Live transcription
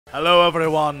Hello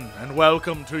everyone, and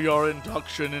welcome to your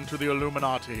induction into the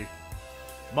Illuminati.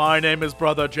 My name is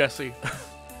Brother Jesse,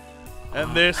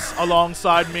 and this,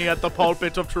 alongside me at the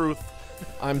pulpit of truth,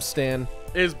 I'm Stan.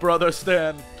 is Brother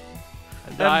Stan.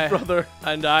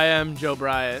 And I am Joe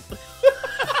Bryant,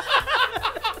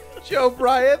 Joe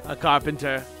Bryant. a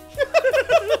carpenter.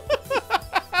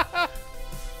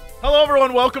 Hello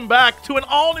everyone, welcome back to an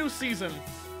all-new season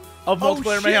of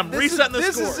Multiplayer shit, Mayhem. this Resetting the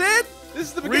is, score. This is it? This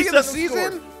is the beginning Resetting of the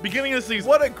season? score. Beginning of the season.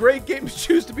 What a great game to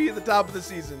choose to be at the top of the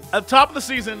season. At the top of the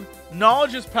season,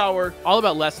 knowledge is power. All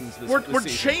about lessons this We're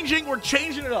season.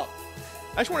 changing it up.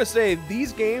 I just want to say,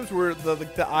 these games were the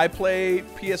iPlay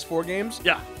PS4 games.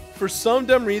 Yeah. For some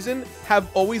dumb reason, have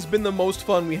always been the most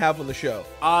fun we have on the show.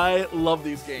 I love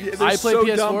these games. Yeah, they're I play so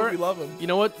PS4. dumb, but we love them. You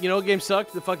know what? You know what game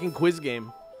sucked? The fucking quiz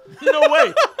game. No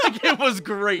way. That game was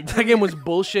great. That game was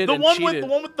bullshit The and one cheated.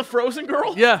 with the frozen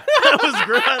girl? Yeah. That was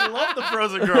great. I love the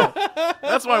frozen girl.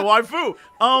 That's my waifu.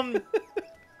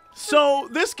 So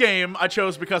this game I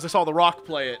chose because I saw The Rock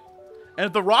play it. And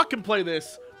if The Rock can play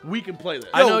this, we can play this.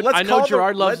 I know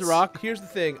Jirard loves The Rock. Here's the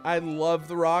thing. I love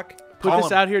The Rock. Put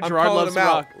this out here. I'm Jirard calling loves him The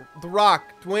out. Rock. The Rock,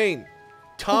 Dwayne.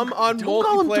 Come on don't multiplayer.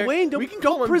 call him Dwayne. We can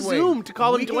Don't call him presume Dwayne. to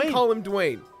call him We Dwayne. can call him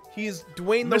Dwayne. He's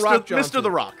Dwayne The Rock Johnson. Mr.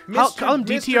 The Rock. Call him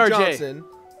Mr. DTRJ. Johnson.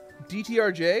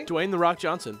 DTRJ? Dwayne The Rock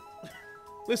Johnson.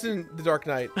 Listen, The Dark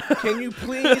Knight. Can you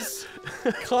please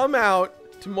come out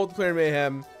to Multiplayer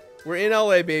Mayhem? We're in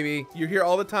LA, baby. You're here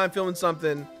all the time filming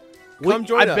something. Come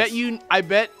join us.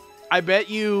 I bet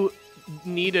you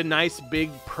need a nice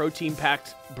big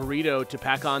protein-packed burrito to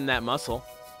pack on that muscle.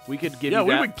 We could give you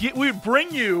that. We would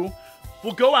bring you.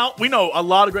 We'll go out. We know a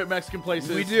lot of great Mexican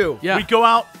places. We do. Yeah. We go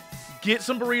out, get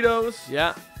some burritos.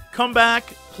 Yeah. Come back,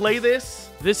 play this.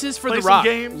 This is for Play The some Rock.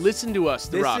 games. Listen to us,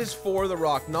 The This Rock. is for The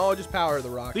Rock. Knowledge is power, The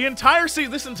Rock. The entire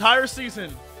season. This entire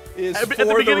season Is at for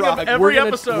the beginning The Rock. of every gonna-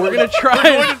 episode. we're gonna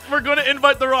try We're going to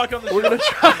invite The Rock on the show. We're gonna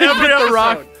try and Every get The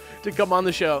Rock episode. to come on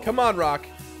the show. Come on, Rock.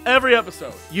 Every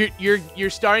episode. You're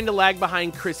starting to lag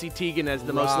behind Chrissy Teigen as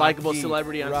the most likable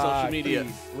celebrity on social media.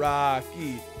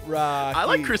 Rocky. I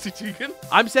like Chrissy Teigen.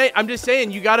 I'm just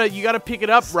saying you gotta pick it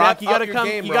up, Step Rock. You up gotta your come.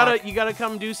 game, you Rock. gotta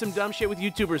come do some dumb shit with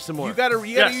YouTubers some more. You got a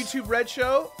Yes. YouTube Red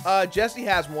show? Jesse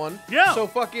has one. Yeah. So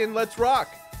fucking let's rock.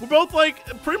 We're both like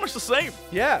pretty much the same.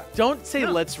 Yeah. Don't say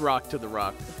No. "Let's rock" to The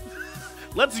Rock.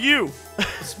 Let's you.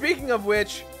 Speaking of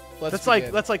which, That's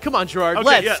like, come on, Jirard. Okay,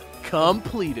 let's yeah.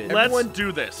 complete it. Let's Everyone-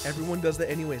 do this. Everyone does that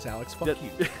anyways, Alex. Fuck That-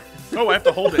 you. Oh, I have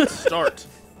to hold it. Start.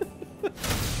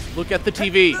 Look at the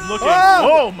TV. Looking.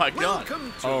 Oh! Oh my god.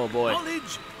 Welcome to Oh, boy.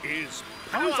 Knowledge is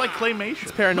That was like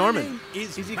claymation. Paranorman.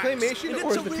 Is he claymation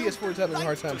or is the PS4 having a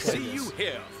hard time to see playing you this?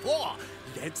 here for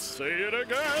let's say it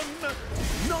again.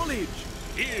 Knowledge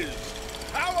is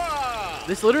power.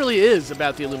 This literally is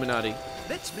about the Illuminati.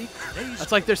 Let's make today's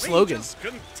That's like their slogan. courageous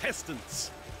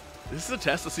contestants. This is a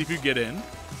test to see if you get in.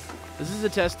 This is a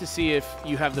test to see if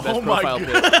you have the best Oh my profile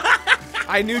God. pic.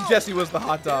 I knew Jesse was the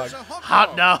hot dog.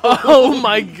 Hot dog. Oh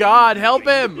my God! Help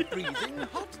him! Breathing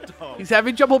hot dog. He's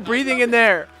having trouble breathing in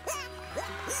there.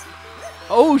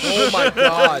 Oh Oh shit! my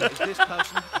god. Is this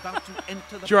person about to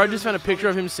enter the Jirard just found a picture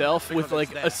of himself with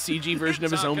like a CG version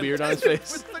of his own beard on his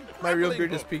face. My real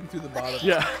beard is peeking through the bottom.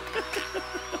 Yeah.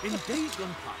 In days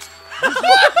gone past.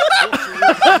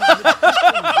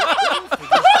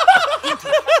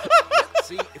 Let's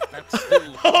see if that's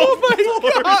still. Oh my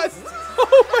god.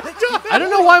 I don't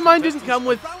know why mine didn't come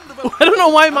with. I don't know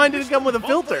why mine didn't come with a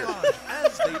filter.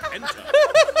 As they enter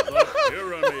the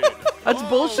pyramid. That's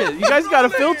bullshit. You guys got a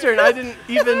filter and I didn't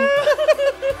even.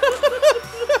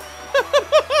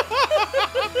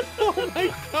 Oh my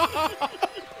god.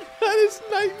 That is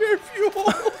nightmare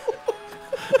fuel.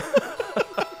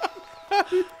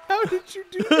 How did you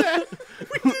do that? We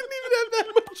didn't even have that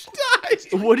much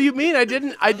time. What do you mean? I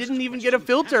didn't even get a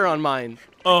filter on mine.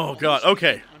 Oh god.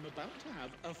 Okay. I'm about to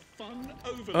have a fun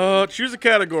over. Choose a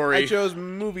category. I chose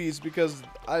movies because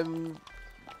I'm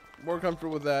more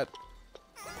comfortable with that.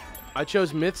 I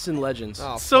chose myths and legends.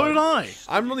 Oh, So fuck. did I.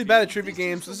 I'm really bad at trivia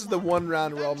games. This is the one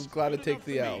round where I'm glad to take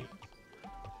the L.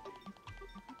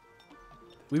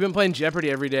 We've been playing Jeopardy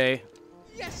every day.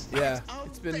 Yes, Yeah, our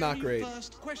it's been not very great.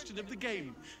 First question of the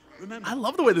game. Remember, I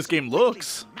love the way this game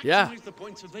looks. Yeah. maximize the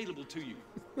points available to you.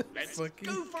 Let's Fucking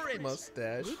go for it.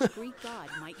 mustache. Which Greek god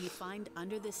might you find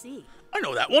under the sea? I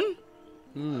know that one.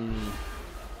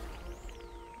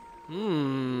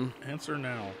 Hmm. Answer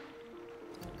now.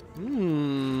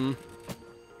 I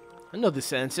know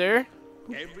this answer.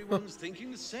 Everyone's thinking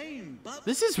the same, but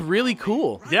This is really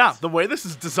cool. Yeah, the way this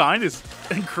is designed is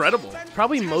incredible.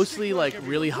 Probably mostly like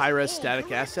really high-res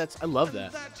static assets. I love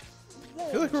that. I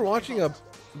feel like we're watching a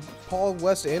Paul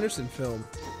Wes Anderson film.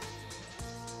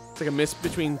 like a miss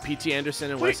between P.T.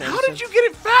 Anderson and Wait, Wes Anderson. how did you get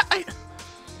it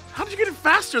How did you get it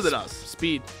faster than us?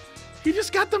 Speed. He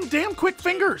just got them damn quick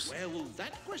fingers. Where will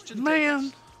that question Man. take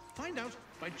us? Find out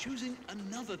by choosing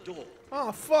another door.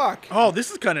 Oh, fuck. Oh,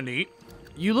 this is kind of neat.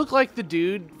 You look like the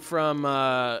dude from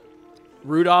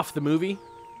Rudolph the movie.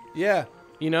 Yeah.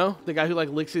 You know, the guy who like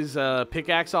licks his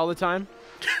pickaxe all the time.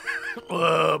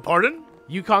 Pardon?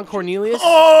 Yukon Cornelius.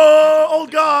 Oh,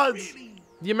 old gods.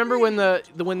 Do you remember when the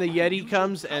Yeti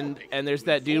comes and there's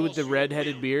that dude with the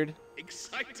red-headed beard?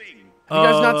 Exciting. Have you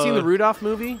guys not seen the Rudolph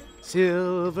movie?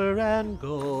 Silver and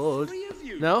gold.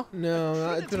 No?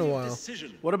 No, it's been a while.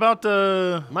 What about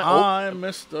I'm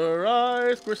Mr.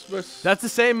 Ice Christmas? That's the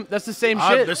same I'm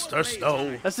shit. Mr.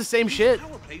 Snow. That's the same shit.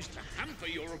 Power plays to hamper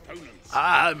your opponents.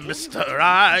 I'm Mr.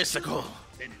 Icicle.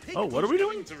 Then pick Oh, what are we who's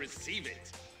doing? going to receive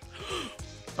it.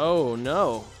 Oh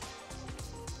no.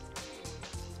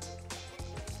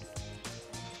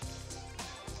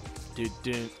 Dun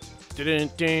dun dun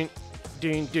dun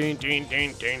dun dun dun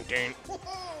dun dun dun.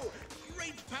 Whoa!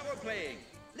 Great power playing.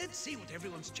 Let's see what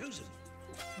everyone's chosen.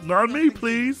 Not me,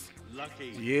 please. Lucky.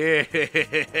 Yeah.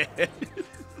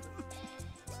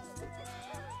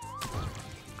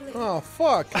 Oh,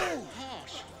 fuck. Oh,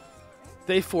 harsh.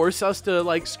 They force us to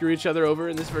like screw each other over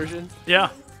in this version. Yeah.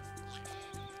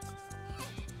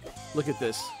 Look at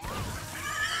this.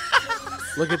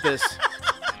 Look at this.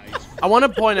 I want to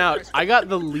point out, I got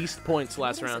the least points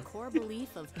last round.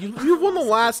 You won the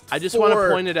last I just want to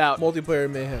 4 point it out. Multiplayer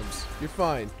Mayhems. You're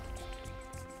fine.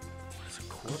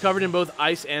 I'm covered in both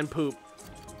ice and poop.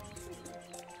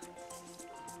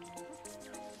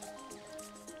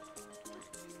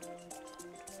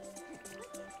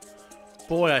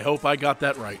 Boy, I hope I got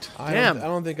that right. I Damn.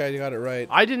 don't think I got it right.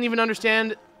 I didn't even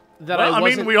understand that Well, I I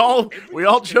wasn't. mean, we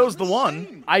all chose the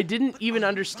one. I didn't even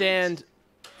understand.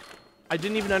 I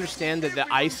didn't even understand that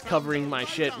the ice covering my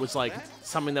shit was like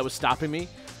something that was stopping me.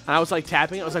 And I was like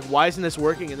tapping it. I was like, why isn't this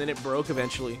working? And then it broke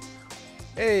eventually.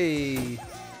 Hey.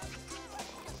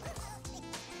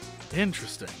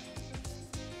 Interesting.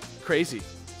 Crazy.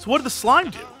 So what did the slime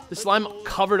do? The slime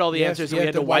covered all the Yes, answers, you and we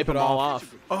have had to to wipe wipe it them all off.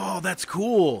 off. Oh, that's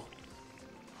cool.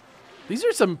 These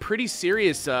are some pretty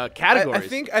serious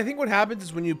categories. I think what happens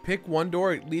is when you pick one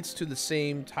door, it leads to the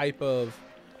same type of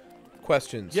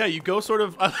questions. Yeah, you go sort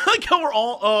of. I like how we're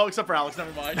all. Oh, except for Alex.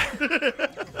 Never mind.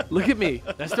 Look at me.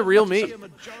 That's the real me. See a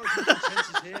majority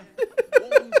consensus here.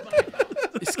 Warms my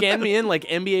heart. Scan me in like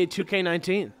NBA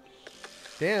 2K19.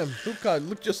 Damn, Hoop God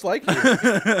look just like you.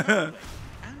 I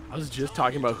was just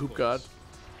talking about Hoop God.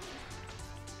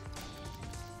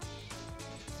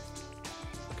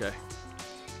 Okay.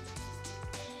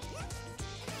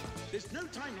 There's no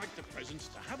time like the present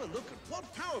to have a look at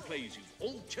what power plays you've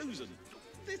all chosen.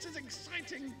 This is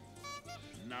exciting.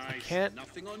 Nice. can't-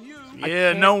 Nothing on you.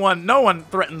 Yeah, no one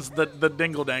threatens the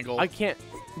dingle dangle. I can't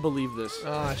believe this.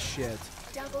 Ah, shit.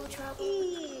 Double trouble,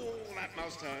 Ooh, that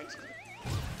must hurt.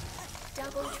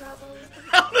 double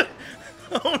trouble,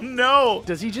 Oh no!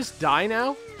 Does he just die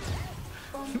now?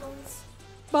 bumbles.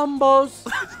 Bumbles.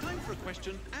 It's time for a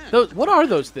question and Those, what are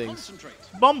those things? concentrate.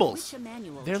 Bumbles. Which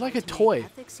manual They're like a tries to make toy.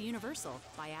 Ethics universal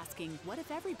by asking, what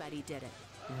if everybody did it?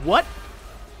 What?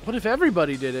 What if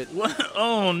everybody did it? What?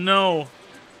 Oh no!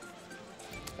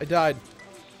 I died.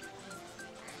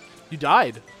 You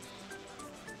died.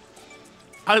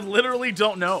 I literally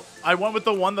don't know. I went with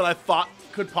the one that I thought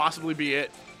could possibly be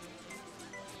it.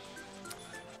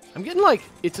 I'm getting like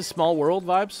It's a Small World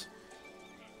vibes.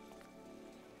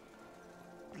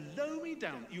 Blow me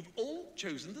down. You've all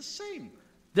chosen the same.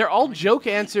 They're all joke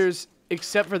answers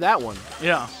except for that one.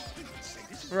 Yeah.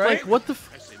 Right? Like, what the f-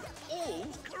 Impressive. All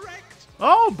correct.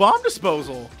 Oh, bomb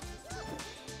disposal.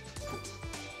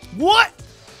 What?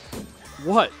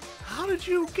 What? How did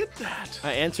you get that?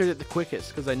 I answered it the quickest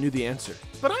because I knew the answer.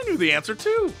 But I knew the answer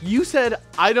too. You said,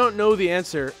 I don't know the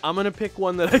answer. I'm going to pick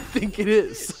one that I think it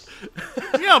is.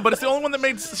 Yeah, but it's the only one that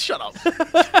made. Shut up.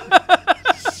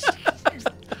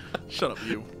 Shut up,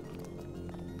 you.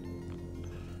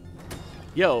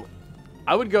 Yo,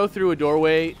 I would go through a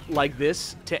doorway like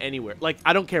this to anywhere. Like,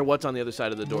 I don't care what's on the other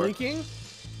side of the door. Blinking?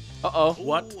 Uh-oh.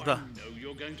 What Oh, the? I know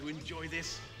you're going to enjoy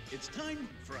this. It's time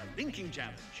for a linking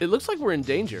challenge. It looks like we're in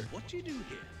danger. What you do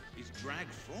here is drag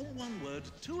from one word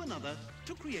to another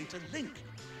to create a link.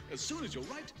 As soon as you're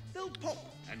right, they'll pop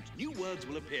and new words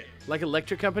will appear. Like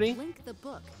Electric Company? Link the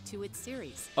book to its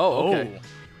series. Oh, okay.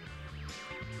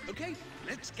 Okay,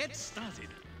 let's get started.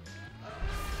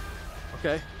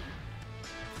 Okay.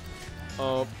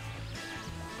 Oh.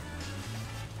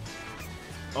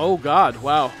 Oh, God.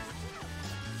 Wow.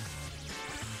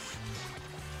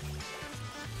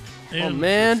 Oh,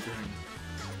 man.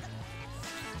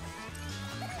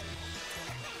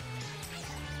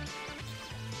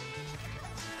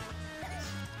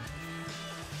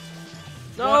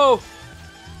 No.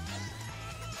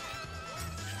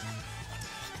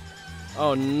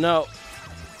 Oh no.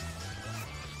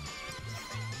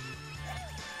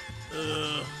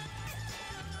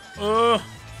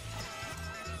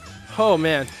 Oh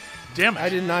man. Damn it. I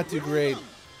did not do great.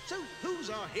 So who's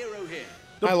our hero here?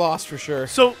 I lost for sure.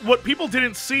 So what people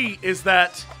didn't see is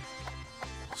that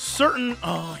certain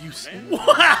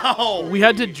wow. We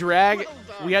had to drag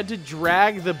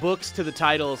the books to the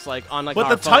titles like on like But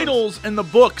our the phones. titles in the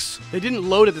books, They didn't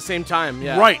load at the same time.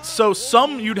 Yeah. right? So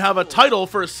some you'd have a title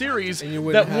for a series And you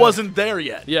wouldn't that have- wasn't there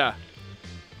yet. Yeah.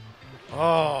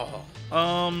 Oh.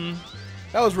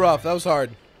 That was rough. That was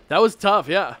hard. That was tough.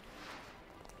 Yeah.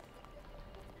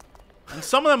 And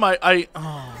some of them I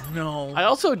oh no. I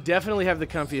also definitely have the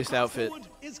comfiest outfit. Forward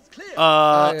is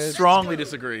clear. Strongly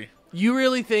disagree. You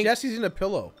really think Jesse's in a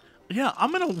pillow. Yeah,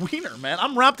 I'm in a wiener, man.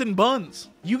 I'm wrapped in buns.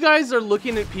 you guys are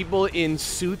looking at people in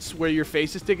suits where your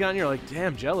face is sticking out and you're like,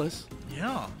 damn, jealous.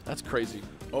 Yeah. That's crazy.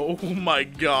 Oh my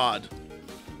god.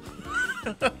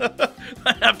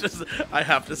 I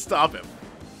have to stop him.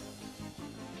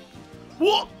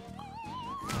 What?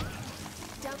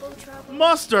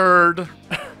 Mustard.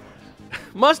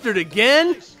 Mustard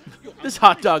again? This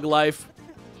hot dog life.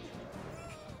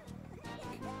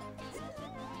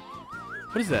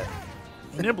 What is that?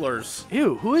 Nibblers.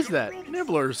 Ew, who is that?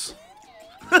 Nibblers.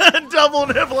 Double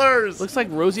nibblers. Looks like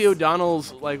Rosie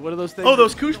O'Donnell's, like, what are those things? Oh,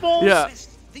 those koosh balls? Yeah.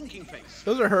 Thinking face.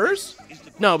 Those are hers?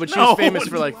 No, but she No. was famous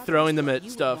for, like, throwing them at You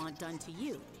stuff. want done to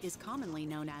you is commonly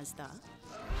known as the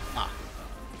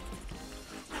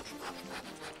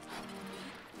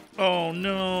Oh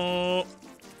no.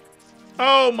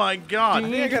 Oh my god. I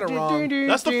think I got it wrong.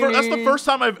 That's the first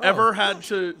time I've ever had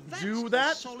to do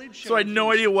that. So I had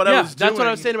no idea what I Yeah, was doing. that's what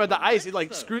I was saying about the ice. It,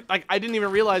 like, screwed, like, I didn't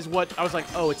even realize what, I was like,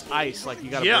 oh, it's ice. Like,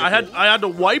 you gotta Yeah, break I it. had to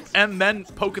wipe and then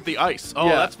poke at the ice. Oh,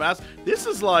 Yeah. that's fast. This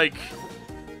is like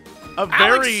a Alex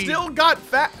very still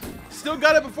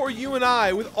got it before you and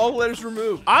I with all the letters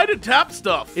removed. I did tap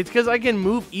stuff. It's because I can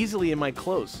move easily in my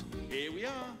clothes. Here we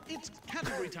are. It's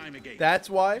category time again. That's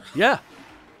why. Yeah.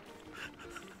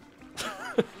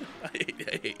 I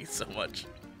hate you so much.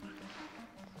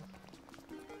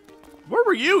 Where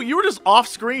were you? You were just off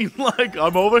screen like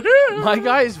I'm over here. My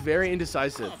guy is very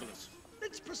indecisive. Marvelous.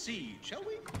 Let's proceed, shall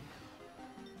we?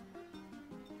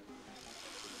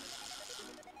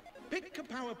 Pick a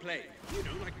power play. You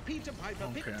know, like Peter Piper.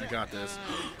 Okay, picked I got this.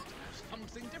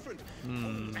 Something different.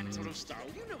 Oh, that sort of style.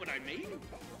 You know what I mean?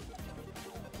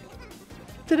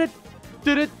 Did it?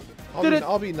 Did it? Did it?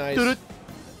 I'll be nice. Did it?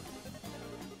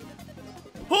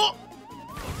 Oh!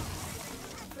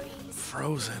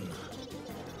 Frozen.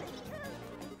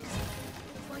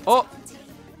 Oh,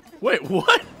 Wait,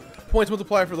 what? Points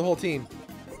multiplier for the whole team.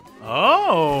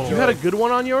 Oh. you had a good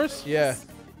one on yours? Yeah.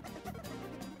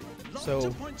 Lots So-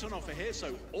 of points on offer here,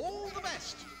 so all the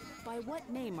best. By what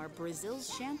name are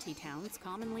Brazil's shanty towns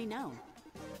commonly known?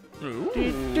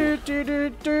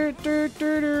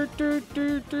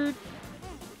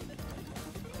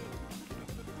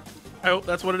 I hope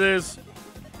that's what it is.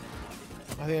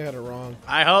 I think I got it wrong.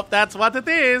 I hope that's what it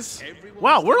is. Everyone's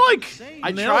Wow, we're like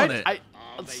I nailing tried.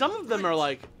 it. Some of them are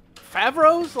like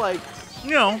Favreau's, like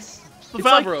You know, the it's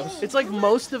like, Favreaus. it's like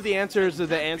most of the answers are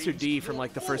the answer D from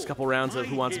like the first couple rounds of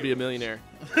Who Wants to Be a Millionaire.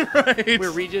 Right. Where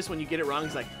Regis, when you get it wrong,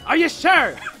 he's like, "Are you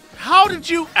sure? How did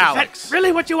you, Alex? That's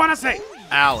really what you want to say?"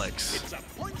 Alex. It's a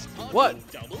points party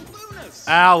What? double bonus.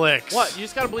 Alex. What? You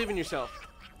just gotta believe in yourself.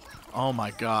 Oh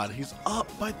my God, he's up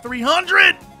by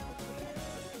 300.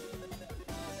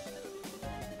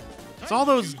 It's all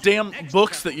those damn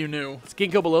books that you knew. It's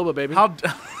Ginkgo biloba, baby. How?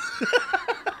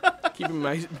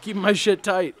 keeping my shit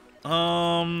tight.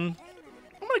 I'm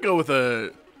gonna go with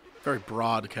a very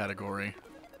broad category.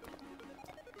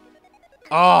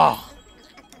 Oh.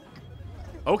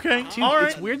 Okay. Dude, all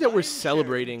right. it's weird that we're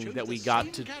celebrating that we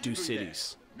got to do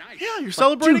cities. Nice. Yeah, you're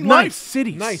celebrating Dude, life. nice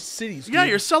cities. Nice cities. Yeah, dude.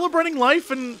 you're celebrating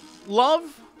life and love,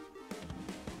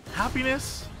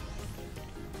 happiness.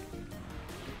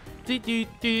 Doot, doot,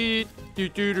 doot,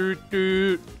 doot, doot, doot,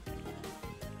 doot.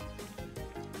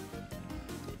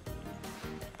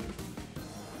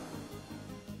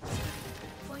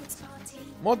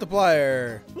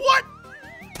 Multiplier. What?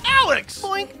 Alex!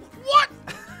 Boink. What?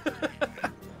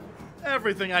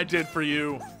 Everything I did for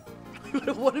you.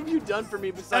 What have you done for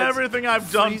me besides Everything I've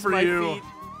done freeze for my you. feet?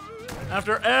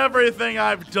 After everything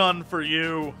I've done for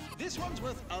you. This one's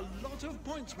worth a lot of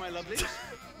points, my lovelies.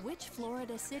 Which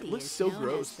Florida city looks is so known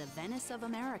gross. as the Venice of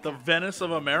America? The Venice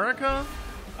of America?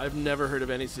 I've never heard of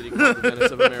any city called the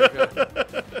Venice of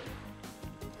America.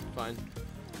 Fine.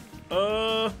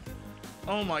 Oh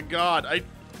my God.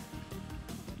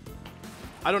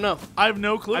 I don't know. I have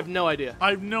no clue. I have no idea.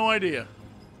 I have no idea.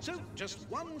 So, just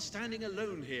one standing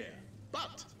alone here.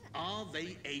 But are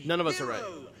they a None of us are hero?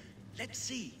 right. Let's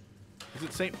see. Is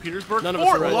it St. Petersburg? None of us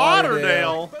Fort are right.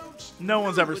 Lauderdale. Folks, No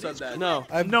one's ever with said its that. No.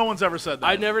 No one's ever said that.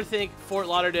 I never think Fort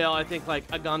Lauderdale. I think like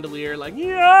a gondolier, like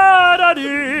Yeah.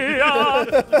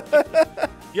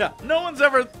 No one's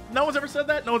ever said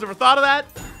that. No one's ever thought of that.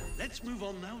 Let's move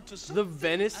on now to the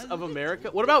Venice of America.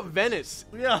 What about Venice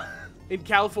Yeah. in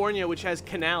California, which has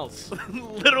canals?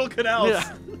 Literal canals.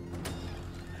 Yeah.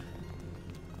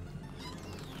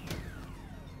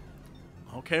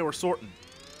 Okay, we're sorting.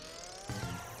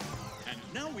 And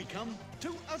now we come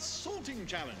to a sorting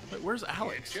challenge. Wait, where's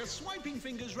Alex? Get your swiping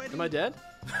fingers ready. Am I dead?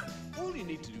 All you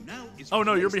need to do now is Oh,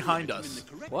 no, you're place the behind item in us.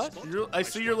 the correct What? spot I by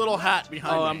see your little hat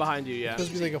behind Oh, me. I'm behind you. Yeah.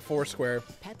 Supposed to be like a 4 square.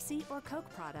 Pepsi or Coke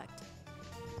product?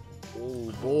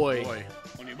 Oh boy. Boy.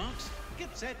 On your marks,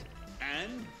 get set,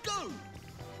 and go.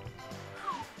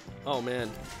 Oh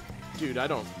man, dude, I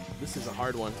don't. This is a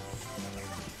hard one.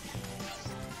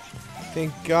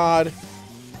 Thank God.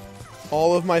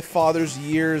 All of my father's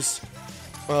years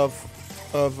of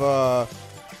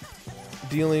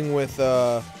dealing with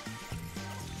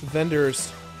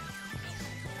vendors.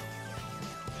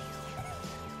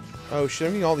 Oh shit,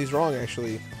 I'm getting all these wrong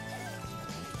actually.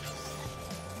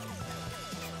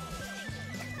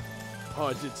 Oh,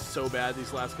 I did so bad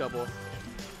these last couple.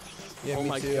 Yeah, Oh me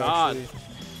my too, God.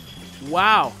 actually.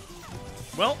 Wow.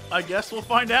 Well, I guess we'll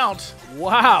find out.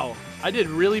 Wow. I did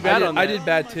really bad on that. I did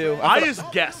bad too. I thought-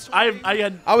 just guessed. I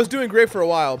had I was doing great for a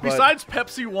while, but besides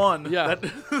Pepsi 1. Yeah.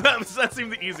 That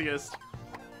seemed the easiest.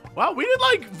 Wow, we did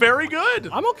like very good.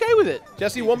 I'm okay with it.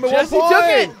 Jesse won by Jesse 1 took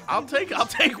point. it. I'll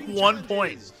take 1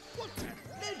 point. What a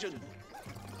legend.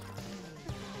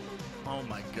 Oh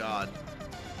my God.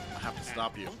 I have to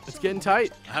stop you. It's getting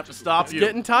tight. I have to stop It's you.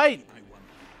 getting tight.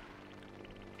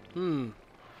 Interesting.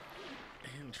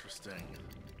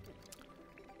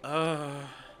 I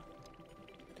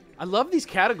love these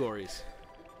categories.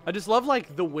 I just love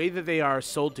like the way that they are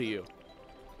sold to you.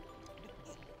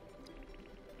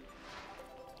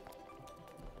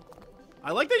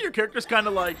 I like that your character's kind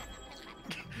of like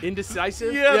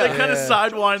Indecisive. yeah, they kind of Yeah.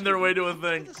 sidewind their way to a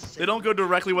thing. They don't go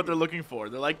directly what they're looking for.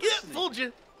 They're like, yeah, fooled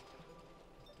you.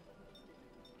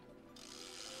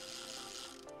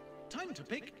 Time to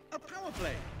pick a power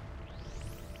play.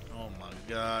 Oh my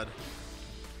God.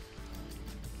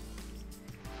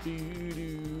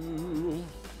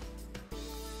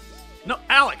 No,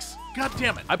 Alex. God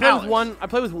damn it. I play Alex. with one. I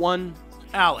play with one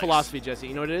Alex. philosophy, Jesse.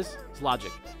 You know what it is? It's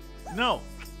logic. No.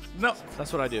 No.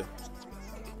 That's what I do.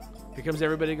 Here comes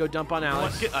everybody to go dump on Come on,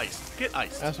 Alex. get iced. Get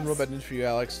iced. I have some real bad news for you,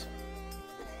 Alex.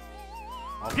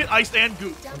 I'll get iced and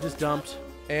gooped. I'm just dumped.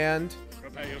 And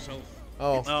Prepare yourself.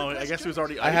 oh, Oh, I guess he was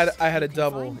already I iced. had a You can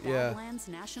double. find Yeah. Badlands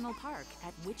National Park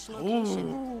at which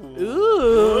location? Ooh.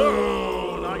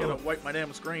 Oh, now I gotta wipe my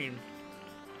damn screen.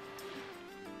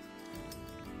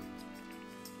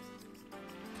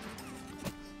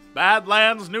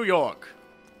 Badlands, New York.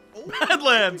 Oh,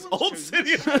 Badlands, everyone's Old chosen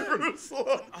City of the same.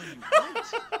 Jerusalem. Are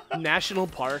you right? National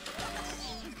Park.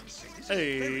 This is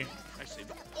Hey. very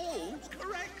impressive. All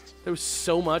correct. There was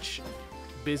so much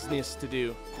business to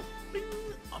do.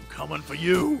 I'm coming for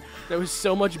you. There was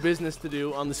so much business to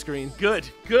do on the screen. Good,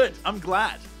 good. I'm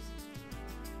glad.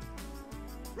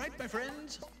 Right, my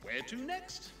friends. Where to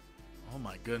next? Oh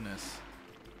my goodness.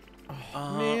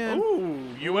 Man. Ooh,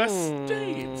 U.S.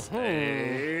 states. Mhm.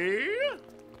 Hey.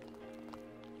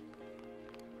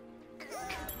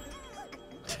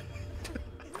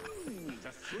 The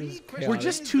three questions We're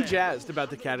just too there. jazzed about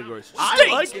the categories. I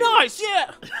like nice,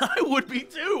 yeah. I would be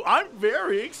too. I'm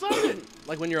very excited.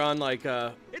 Like when you're on like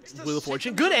It's the Wheel of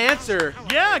Fortune. second Good answer.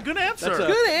 Yeah, good answer. That's a-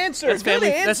 Good answer. That's good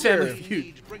family. answer. That's Family Feud.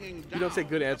 Need bringing You don't say down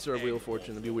good answer of Wheel of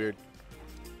Fortune. That'd be weird.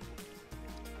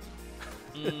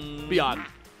 Beyond.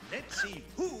 Let's see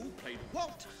who played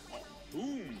what on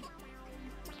whom.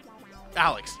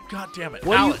 Alex. God damn it.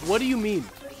 What Alex. do you? What do you mean?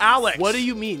 Alex. What do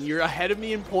you mean? You're ahead of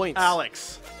me in points.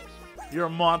 Alex. You're a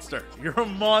monster. You're a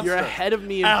monster. You're ahead of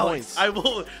me in Alex,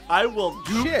 points. I will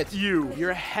goop Shit. you. You're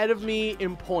ahead of me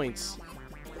in points.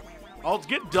 I'll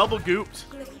get double gooped.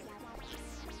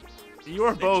 You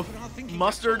are both Put our thinking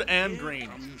mustard caps on. and Here green.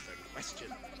 comes the question.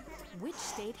 Which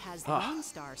state has the Lone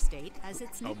Star State as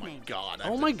its Oh my nickname? god.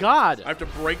 Oh my God. I have to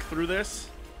break through this.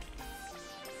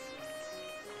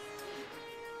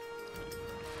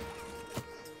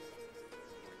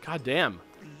 God damn.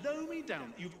 Blow me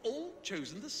down. You've all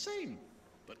chosen the same.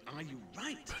 But are you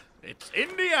right? It's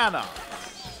Indiana.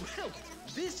 Well,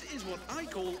 this is what I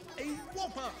call a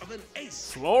whopper of an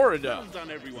ace. Florida. Well done,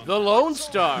 everyone. The Lone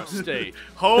Star State.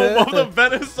 Home of the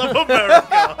Venice of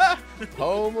America.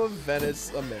 Home of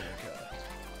Venice, America.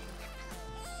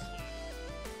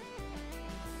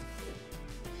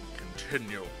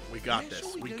 Continue. We got Where this.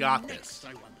 shall We go got next, this.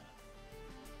 I wonder?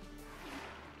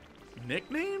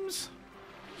 Nicknames?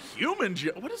 Human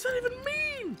what does that even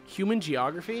mean? Human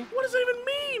geography? What does that even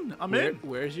mean? I'm in.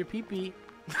 Where's your pee-pee?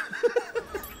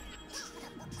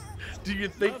 Do you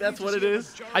think that's what it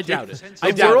is? I doubt it. The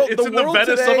I doubt world, it. It's the in the world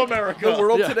Venice today, of America. The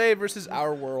world Yeah. today versus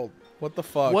our world. What the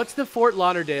fuck? What's the Fort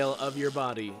Lauderdale of your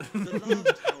body?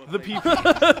 The pee-pee. I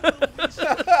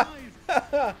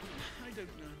don't know.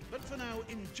 But for now,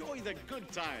 enjoy the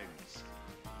good times.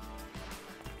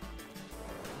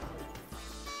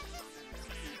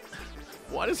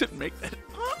 Why does it make that?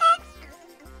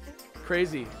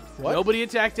 Crazy. What? Nobody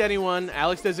attacked anyone.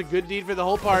 Alex does a good deed for the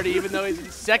whole party, even though he's in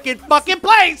second fucking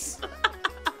place.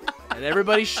 And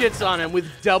everybody shits on him with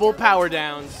double power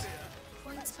downs.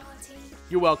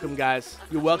 You're welcome, guys.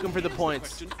 You're welcome for the points.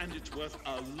 Question, and it's worth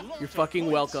a lot You're of fucking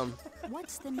points. welcome.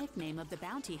 What's the nickname of the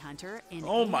bounty hunter in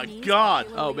Oh my A&E's God.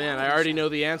 popular Oh man, I reality already show? know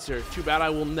the answer. Too bad I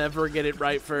will never get it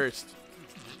right first.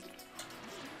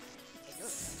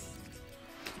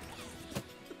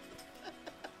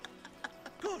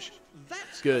 Gosh,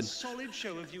 that's Good. a solid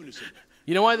show of unison.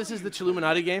 You know why this is the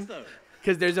Illuminati game? Though.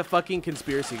 Because there's a fucking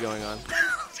conspiracy going on.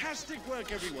 Fantastic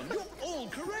work, everyone. You're all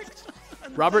correct.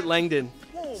 And Robert that Langdon,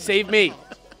 warms save my me.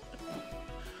 heart.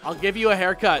 I'll give you a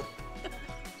haircut.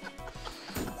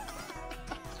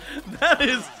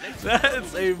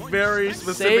 That's a very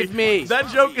specific. Save me. That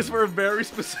joke is for a very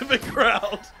specific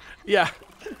crowd. Yeah.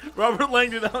 Robert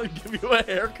Langdon, I'll give you a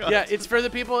haircut. Yeah, it's for the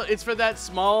people, it's for that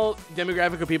small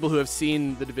demographic of people who have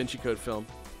seen the Da Vinci Code film.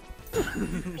 Almost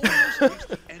reached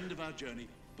the end of our journey.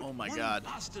 But Oh my one God.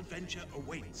 last adventure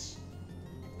awaits.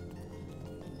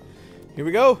 Here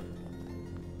we go.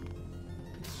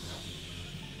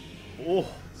 Oh,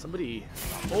 Somebody.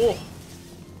 oh.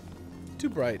 Too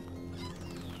bright.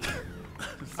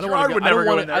 I don't Gerard want would never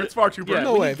go in there. It's far too bright.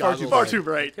 No we way, need far too goggles. Far too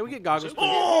bright. Can we get goggles? please?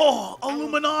 Oh, Our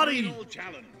Illuminati. final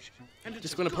challenge. And it's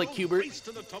Just a gonna play good old Cubert. race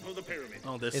to the top of the pyramid.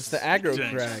 Oh, this. It's the aggro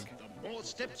stinks. crag. The more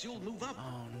steps you'll move up,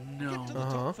 Oh get to no.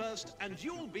 the top first, and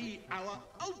you'll be our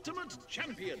ultimate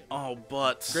champion. Oh,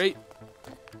 but. Great.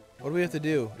 What do we have to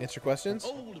do? Answer questions?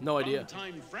 Old No idea.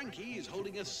 Fun-time Frankie is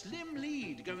holding a slim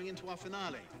lead going into our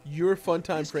finale. Your fun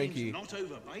time, This game's Frankie. not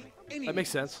over by any That makes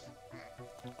sense.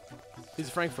 He's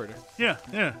a Frankfurter. Yeah,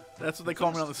 yeah. That's what they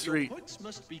call me on the First, your street. points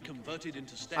must be converted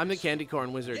into steps. I'm the candy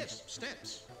corn wizard. Yes,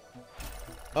 steps.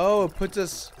 Oh,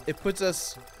 it puts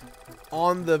us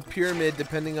on the pyramid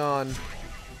depending on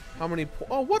how many.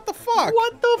 Oh, what the fuck?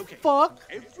 What the Okay. fuck?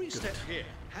 Every step here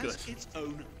has Good. its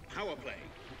own power play.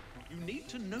 You need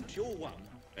to note your one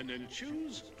and then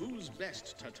choose who's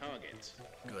best to target.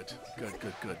 Good, good,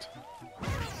 good, good.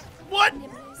 What?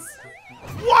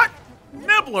 What?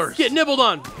 Nibblers. Get nibbled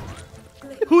on.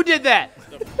 Who did that?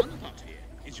 The fun part here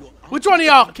is your Which one of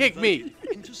y'all answers kicked me?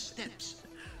 converted into steps.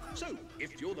 So,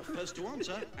 if you're the first to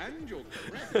answer and you're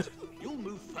correct, you'll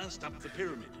move first up the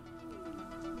pyramid.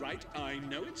 Right, I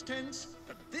know it's tense,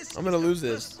 but this I'm gonna is the lose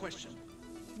first this. question.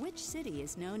 Which city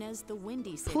is known as the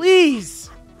Windy City? Please.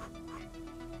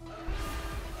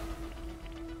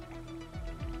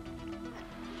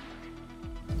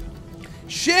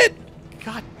 Shit!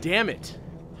 God damn it.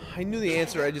 I knew the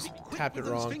answer. I just Be quick tapped it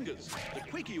with those wrong. Fingers. The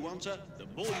quicker you answer, the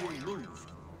more you'll move.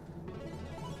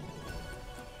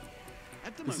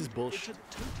 At the This is moment, bullshit.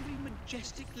 it's a totally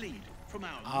majestic lead from our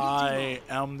I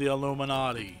am the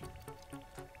Illuminati.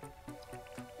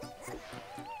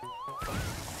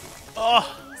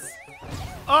 Oh.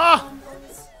 Ah!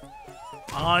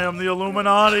 I am the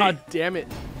Illuminati. God damn it.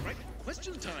 Right,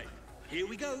 question time. Here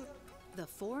we go. The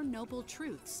Four Noble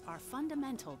Truths are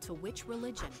fundamental to which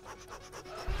religion?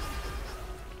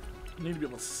 I need to be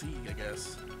able to see, I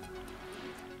guess.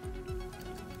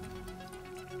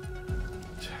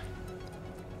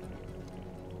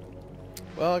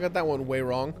 Well, I got that one way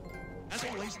wrong. As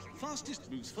always,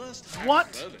 fastest moves first. and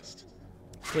What? Furthest.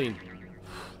 Clean.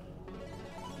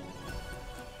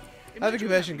 I have a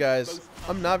confession, guys.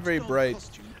 I'm not very bright.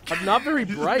 I'm not very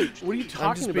bright. What are you just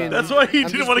talking being- about? That's why he I'm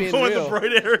didn't just want to being go in real. the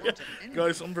bright area.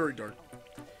 Guys, I'm very dark.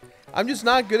 I'm just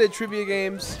not good at trivia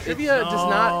games. Trivia does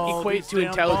not Oh, equate these to damn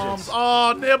intelligence. bombs.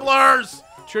 Oh, nibblers!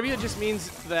 Trivia just means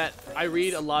that I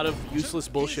read a lot of useless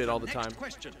bullshit all the Next time.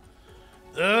 question.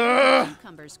 Ugh.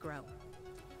 Cucumbers grow.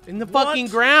 In the What? fucking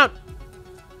ground.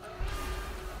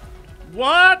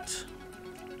 What?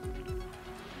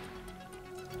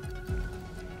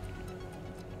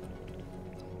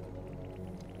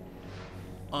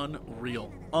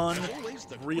 Unreal. Always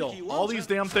the Unreal. quick you All answer, these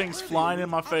damn things already flying in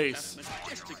my up that face.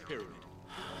 majestic pyramid.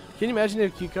 Can you imagine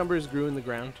if cucumbers grew in the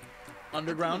ground?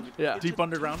 Underground? Yeah. Deep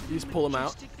underground? You just pull them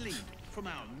out. Majestic lead from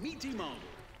our meaty marble.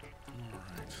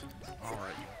 All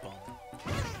right, you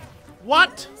bum.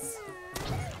 What?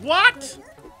 What?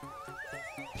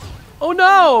 Oh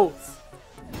no!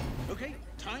 Okay,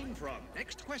 time for our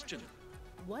next question.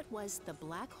 What was the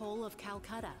black hole of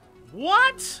Calcutta?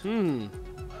 What? Hmm.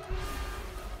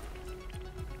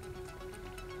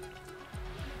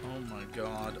 Oh my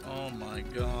god. Oh my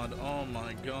god. Oh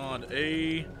my god.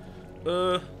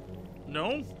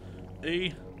 No.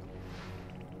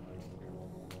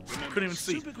 Couldn't even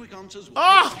see. Super quick answers will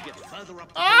Ah! help you get further up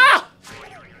the Ah!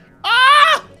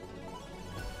 Ah!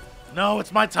 No,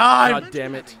 it's my time. God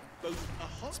damn it. both a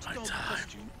hot my dog time.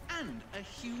 costume and a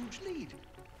huge lead.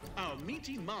 Our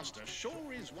meaty master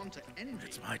sure is one to envy.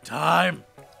 It's my time.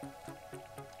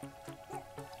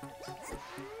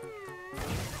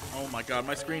 Oh my god,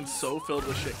 my screen's so filled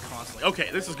with shit constantly. Okay,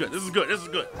 this is good. This is good. This is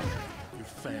good. You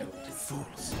failed, you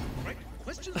fools. Right,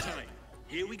 question time.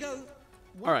 Here we go.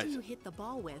 What All right. do you hit the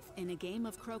ball with in a game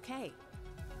of croquet?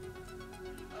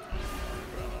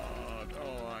 God,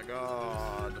 oh my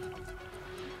god.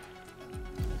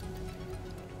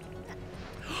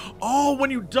 Oh, when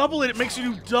you double it, it makes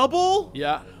you do double?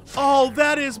 Yeah. Oh,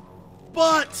 that is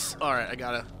butts. All right, I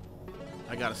gotta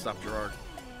stop Jirard.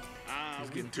 He's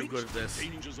getting We've too good at reached this.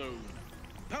 Danger zone.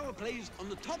 Power plays on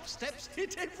the top steps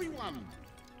hit everyone.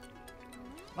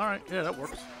 All right, yeah, that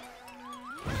works.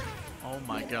 Oh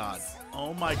my god.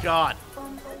 Oh my god.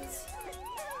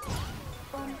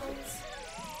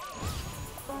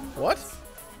 What?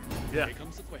 Yeah, Here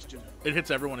comes the question. it hits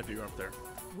everyone if you go up there.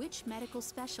 Which medical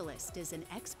specialist is an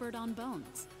expert on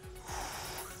bones?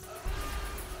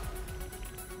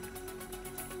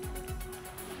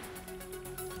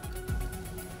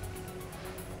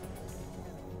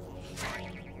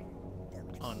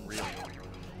 Unreal.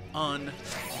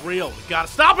 Unreal. We gotta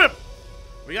stop him.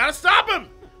 We gotta stop him.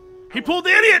 He pulled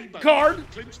the idiot card.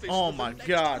 Clinch this Oh with the my next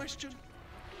god. question.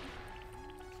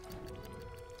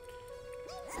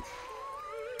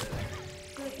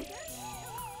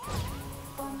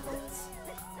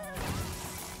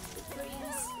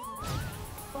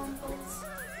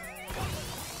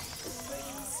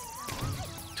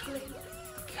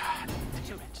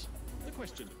 The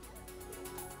question.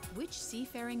 Which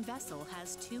seafaring vessel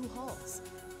has 2 hulls?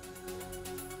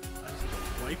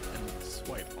 Wipe and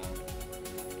swipe on.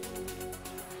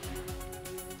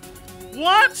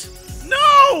 What?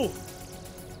 No!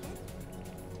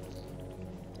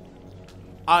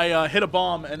 I hit a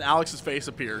bomb and Alex's face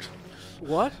appeared.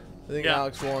 What? I think Yeah.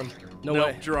 Alex won. No No,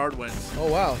 way. Jirard wins.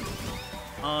 Oh, wow.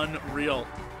 Unreal.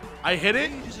 I hit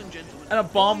it Ladies and gentlemen, and a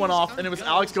bomb went boys off and it was girls,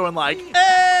 Alex going like, we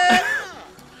eh!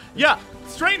 Yeah,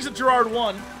 strange that Jirard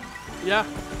won. Yeah.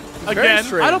 Again.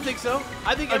 strange. I don't think so.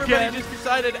 I think everybody Again. just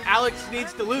decided Alex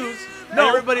needs to lose. No,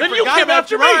 everybody then you forgot came about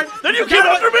after me. Jirard. Then you Forgot came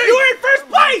about- after me. You were in first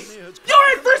place. You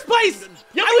were in first place.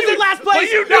 Yeah, I but was you- in last but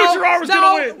place. you knew no, Jirard was no,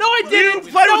 gonna win. No, I You didn't.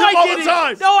 played no, with him I all the didn't.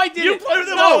 time. No, I didn't. You played with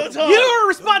him no, all the time. Your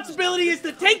responsibility is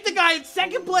to take the guy in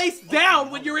second place down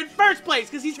when you're in first place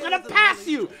because he's gonna pass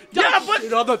you. Yeah, Don't but-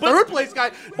 shit on the but- third place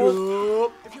guy.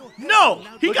 Nope. No,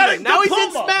 he Look got at a it. Now he's in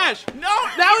diploma. Smash. No,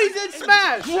 Now he's in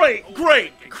Smash. Great,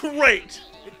 great, great,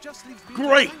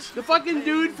 great. The fucking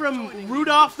dude from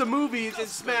Rudolph the movie is in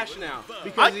Smash now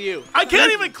because of you. I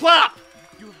can't even clap.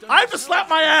 I have to slap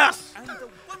my ass.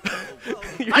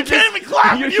 I can't even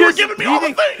clap. You're You were just giving me all the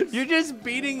beating- things. You're just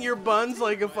beating your buns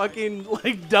like a fucking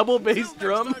double bass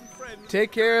drum.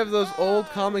 Take care of those old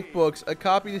comic books. A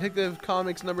copy of Detective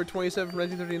Comics number 27 from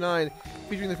 1939,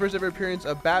 featuring the first ever appearance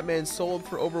of Batman, sold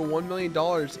for over $1 million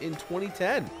in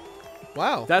 2010.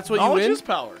 Wow. That's what you Knowledge win. is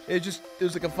power. It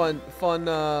was like a fun.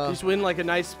 You just win like a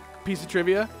nice piece of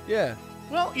trivia. Yeah.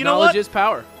 Well, you know Knowledge what? is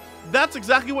power. That's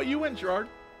exactly what you win, Jirard.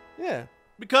 Yeah.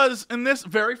 Because in this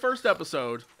very first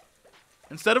episode,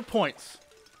 instead of points,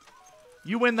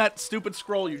 you win that stupid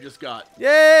scroll you just got.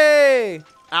 Yay!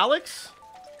 Alex,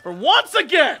 for once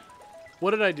again,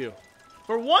 What did I do?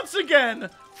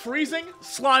 freezing,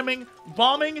 sliming,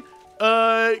 bombing,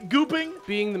 gooping.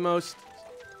 Being the most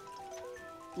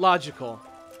logical,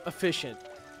 efficient,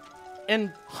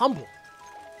 and humble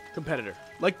competitor.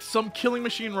 Like some killing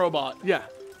machine robot. Yeah.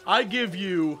 I give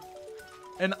you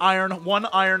one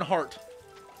iron heart.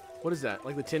 What is that?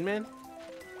 Like the Tin Man?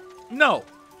 No,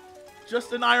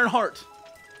 just an iron heart.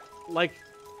 Like,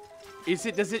 does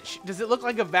it look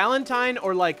like a Valentine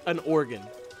or like an organ?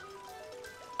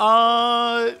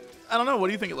 I don't know. What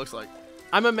do you think it looks like?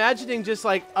 I'm imagining just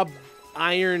like a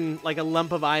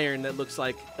lump of iron that looks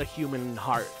like a human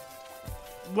heart.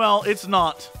 Well, it's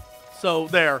not. So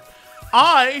there.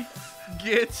 I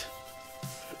get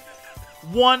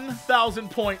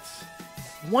 1,000 points.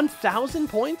 1,000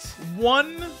 points?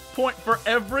 1 point for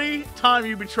every time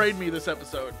you betrayed me this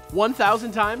episode.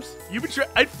 1,000 times? You betrayed.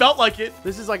 It felt like it.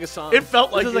 This is like a song. It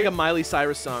felt like this is like a Miley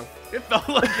Cyrus song. It felt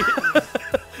like it.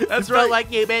 That's It right. felt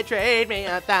like you betrayed me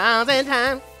 1,000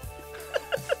 times.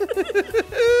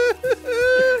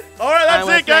 All right, that's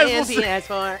it, guys. We'll see.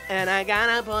 PS4 and I got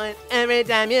a point every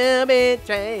time you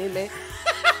betrayed me.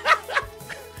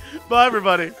 Bye,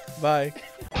 everybody. Bye.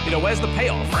 You know, where's the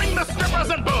payoff? Bring the strippers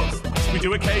and booze. We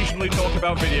do occasionally talk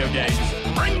about video games.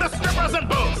 Bring the strippers and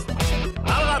booze.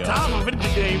 Out of the time of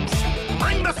video games.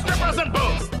 Bring the strippers and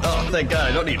booze. Oh, thank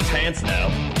God, I don't need pants now.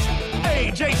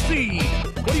 Hey, JC,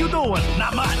 what are you doing?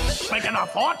 Not much. Making a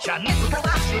fortune. It's a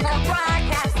promotional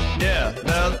broadcast. Yeah,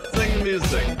 now sing the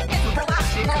music. It's a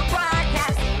promotional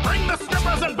broadcast. Bring the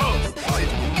strippers and booze. It's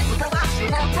a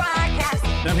promotional broadcast.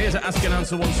 I'm here to ask and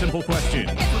answer one simple question.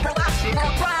 It's a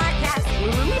promotional broadcast.